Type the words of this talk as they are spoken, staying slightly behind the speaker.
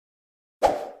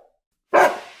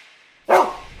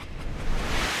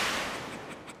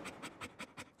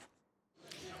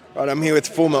Right, I'm here with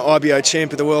former IBO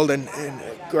champ of the world and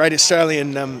great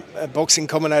Australian boxing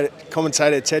commentator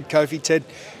Ted Cofie. Ted,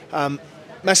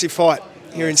 massive fight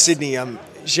here in Sydney,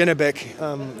 Janibek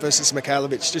versus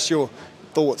Mikhailovich. Just your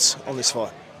thoughts on this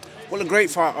fight? Well, a great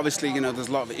fight. Obviously, you know, there's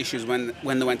a lot of issues when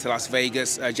they went to Las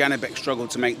Vegas. Janibek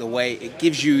struggled to make the weight. It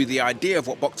gives you the idea of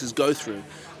what boxers go through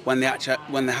when they have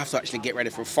to actually get ready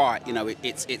for a fight. You know,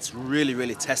 it's really,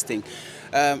 really testing.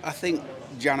 I think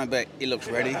Janibek, he looks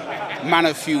ready. Man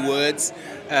of few words.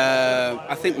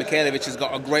 I think Mikhailovich has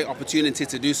got a great opportunity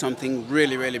to do something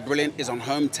really, really brilliant. He's on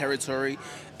home territory.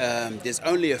 There's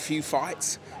only a few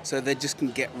fights, so they just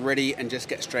can get ready and just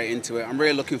get straight into it. I'm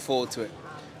really looking forward to it.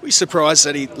 Were you surprised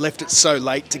that he left it so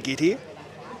late to get here?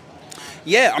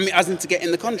 Yeah, I mean, as in to get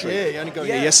in the country. Yeah, he only got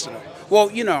here yesterday.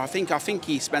 Well, you know, I think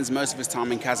he spends most of his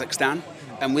time in Kazakhstan,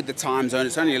 and with the time zone,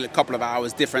 it's only a couple of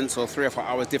hours difference, or 3 or 4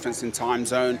 hours difference in time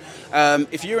zone.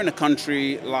 If you're in a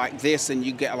country like this and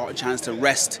you get a lot of chance to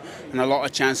rest and a lot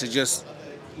of chance to just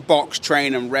box,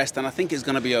 train and rest, and I think it's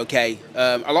going to be okay.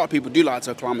 A lot of people do like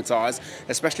to acclimatise,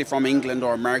 especially from England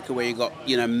or America where you got,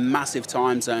 you know, massive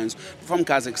time zones. From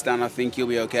Kazakhstan, I think you'll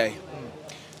be okay.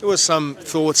 There were some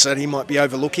thoughts that he might be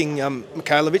overlooking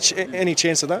Mikhailovich. Any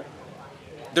chance of that?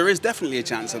 There is definitely a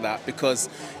chance of that because,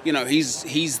 you know, he's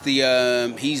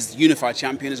unified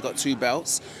champion. He's got 2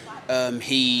 belts.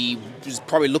 He was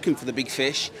probably looking for the big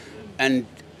fish, and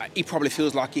he probably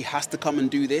feels like he has to come and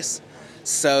do this.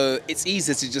 So it's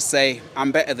easy to just say,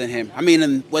 I'm better than him. I mean,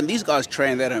 and when these guys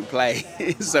train, they don't play.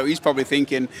 So he's probably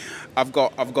thinking, I've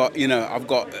got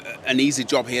an easy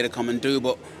job here to come and do.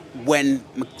 But when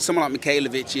someone like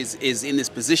Mikhailovich is in this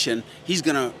position, he's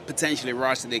going to potentially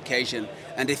rise to the occasion.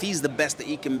 And if he's the best that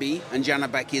he can be, and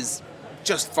Janibek is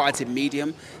just fighting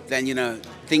medium, then, you know,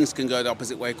 things can go the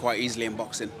opposite way quite easily in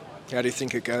boxing. How do you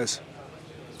think it goes?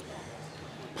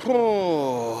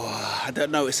 Oh, I don't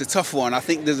know. It's a tough one. I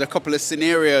think there's a couple of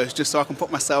scenarios just so I can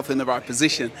put myself in the right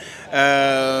position.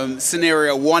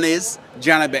 Scenario 1 is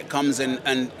Janibek comes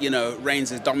and you know, reigns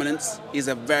his dominance. He's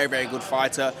a very, very good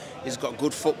fighter. He's got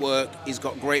good footwork. He's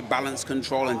got great balance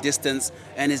control and distance,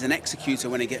 and is an executor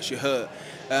when he gets you hurt.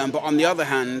 But on the other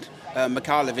hand,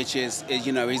 Mikhailovich is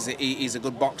you know, he's a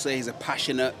good boxer. He's a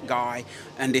passionate guy,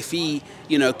 and if he,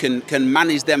 you know, can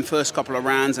manage them first couple of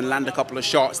rounds and land a couple of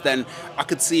shots, then I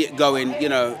could see it going, you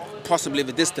know, possibly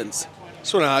the distance.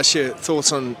 Just want to ask your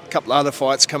thoughts on a couple of other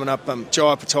fights coming up.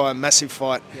 Jai Opetaia, massive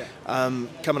fight,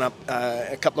 coming up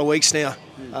a couple of weeks now.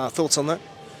 Thoughts on that?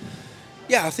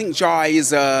 Yeah, I think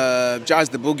Jai's the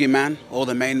boogeyman, or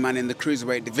the main man in the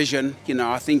cruiserweight division. You know,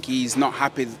 I think he's not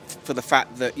happy for the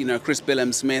fact that, you know, Chris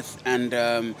Billam-Smith and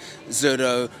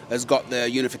Zurdo has got the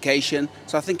unification.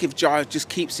 So I think if Jai just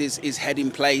keeps his head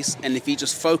in place, and if he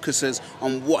just focuses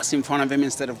on what's in front of him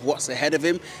instead of what's ahead of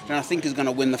him, then I think he's going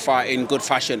to win the fight in good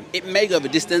fashion. It may go over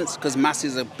distance because Mass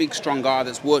is a big, strong guy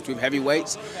that's worked with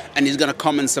heavyweights, and he's going to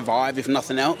come and survive if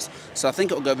nothing else. So I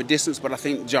think it'll go over distance, but I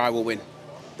think Jai will win.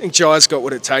 I think Jai's got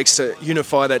what it takes to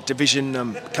unify that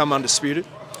division, come undisputed.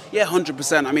 Yeah,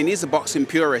 100%. I mean, he's a boxing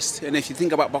purist, and if you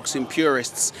think about boxing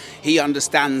purists, he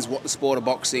understands what the sport of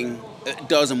boxing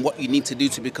does and what you need to do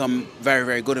to become very,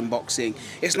 very good in boxing.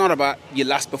 It's not about your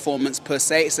last performance per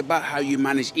se, it's about how you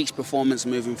manage each performance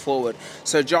moving forward.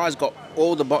 So Jai's got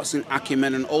all the boxing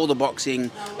acumen and all the boxing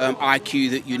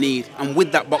IQ that you need, and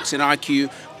with that boxing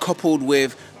IQ coupled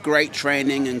with great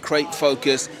training and great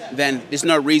focus, then there's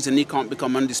no reason he can't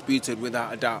become undisputed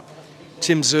without a doubt.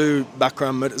 Tszyu,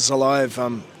 Bakram,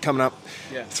 Zalaev coming up.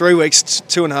 3 weeks,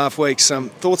 2.5 weeks.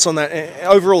 Thoughts on that?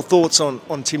 Overall thoughts on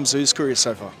Tszyu's career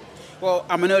so far? Well,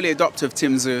 I'm an early adopter of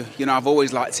Tszyu. You know, I've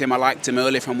always liked him. I liked him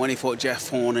early from when he fought Jeff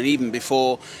Horn, and even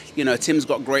before. You know, Tim's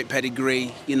got great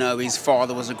pedigree. You know, his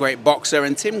father was a great boxer,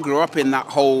 and Tim grew up in that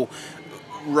whole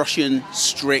Russian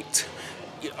strict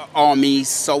army,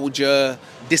 soldier,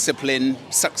 discipline,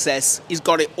 success. He's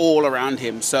got it all around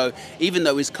him. So even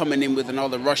though he's coming in with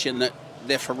another Russian that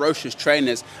they're ferocious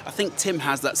trainers, I think Tim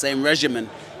has that same regimen.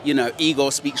 You know,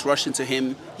 Igor speaks Russian to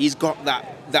him. He's got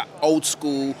that old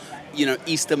school, you know,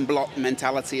 Eastern Bloc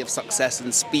mentality of success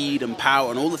and speed and power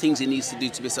and all the things he needs to do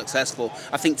to be successful.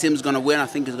 I think Tim's going to win. I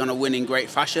think he's going to win in great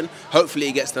fashion. Hopefully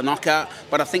he gets the knockout.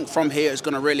 But I think from here it's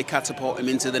going to really catapult him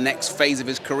into the next phase of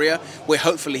his career, where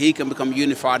hopefully he can become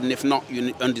unified and, if not,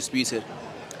 undisputed.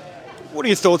 What are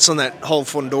your thoughts on that whole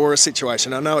Fundora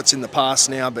situation? I know it's in the past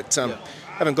now, but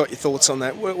haven't got your thoughts on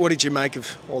that. What did you make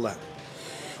of all that?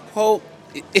 Well,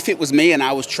 if it was me and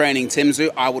I was training Tszyu,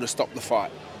 I would have stopped the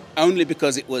fight. Only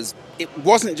because it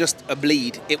wasn't just a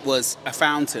bleed, it was a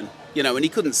fountain, you know, and he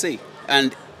couldn't see.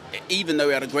 And even though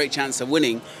he had a great chance of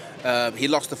winning, He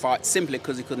lost the fight simply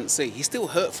because he couldn't see. He still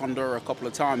hurt Fundora a couple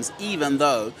of times, even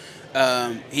though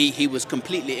he was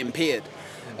completely impaired.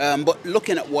 But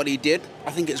looking at what he did,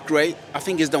 I think it's great. I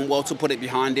think he's done well to put it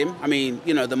behind him. I mean,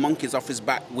 you know, the monkey's off his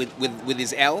back with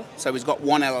his L. So he's got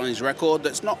one L on his record.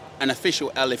 That's not an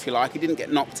official L, if you like. He didn't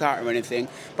get knocked out or anything.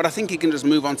 But I think he can just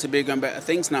move on to bigger and better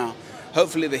things now.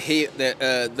 Hopefully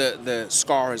the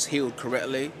scar has healed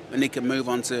correctly and he can move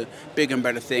on to bigger and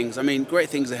better things. I mean, great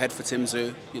things ahead for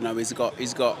Tszyu. You know, he's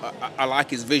got. I like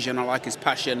his vision. I like his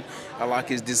passion. I like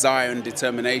his desire and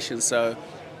determination. So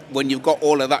when you've got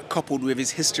all of that coupled with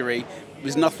his history,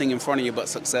 there's nothing in front of you but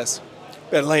success.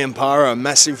 About Liam Paro, a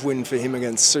massive win for him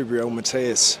against Subriel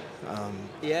Matthias.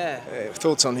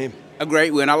 Thoughts on him? A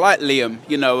great win. I like Liam.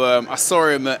 You know, I saw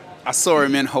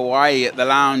him in Hawaii at the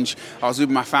lounge. I was with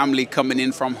my family coming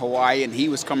in from Hawaii, and he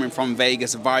was coming from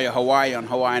Vegas via Hawaii on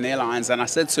Hawaiian Airlines. And I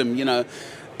said to him, you know,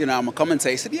 I'm a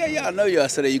commentator. He said, yeah, I know you. I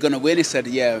said, are you going to win? He said,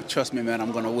 yeah, trust me, man,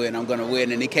 I'm going to win. I'm going to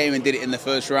win. And he came and did it in the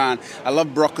first round. I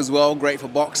love Brock as well, great for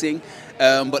boxing.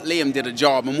 But Liam did a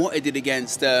job. And what he did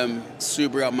against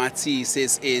Subriel Matthias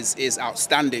is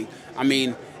outstanding. I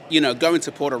mean, you know, going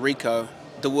to Puerto Rico,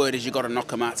 the word is you got to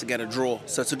knock him out to get a draw.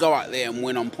 So to go out there and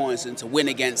win on points and to win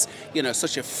against, you know,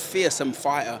 such a fearsome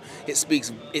fighter, it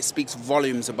speaks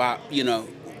volumes about, you know,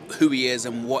 who he is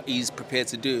and what he's prepared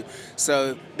to do.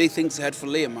 So big things ahead for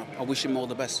Liam. I wish him all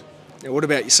the best. Yeah, what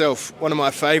about yourself? One of my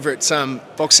favourite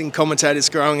boxing commentators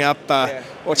growing up,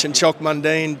 watching Choc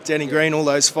Mundine, Danny Green, all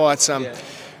those fights.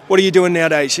 What are you doing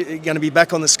nowadays? Are you going to be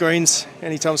back on the screens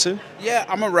anytime soon? Yeah,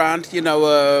 I'm around. You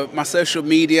know, my social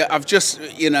media. I've just,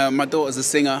 you know, my daughter's a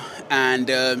singer,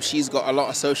 and she's got a lot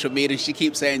of social media. And she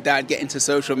keeps saying, "Dad, get into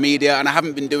social media," and I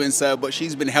haven't been doing so, but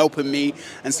she's been helping me.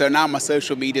 And so now my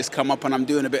social media's come up, and I'm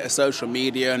doing a bit of social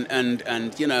media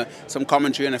and you know, some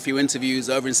commentary and a few interviews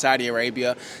over in Saudi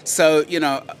Arabia. So, you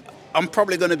know, I'm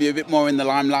probably going to be a bit more in the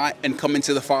limelight and coming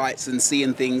to the fights and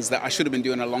seeing things that I should have been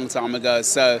doing a long time ago.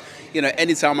 So, you know,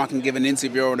 anytime I can give an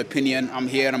interview or an opinion, I'm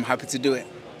here and I'm happy to do it.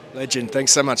 Legend.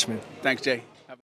 Thanks so much, man. Thanks, Jay.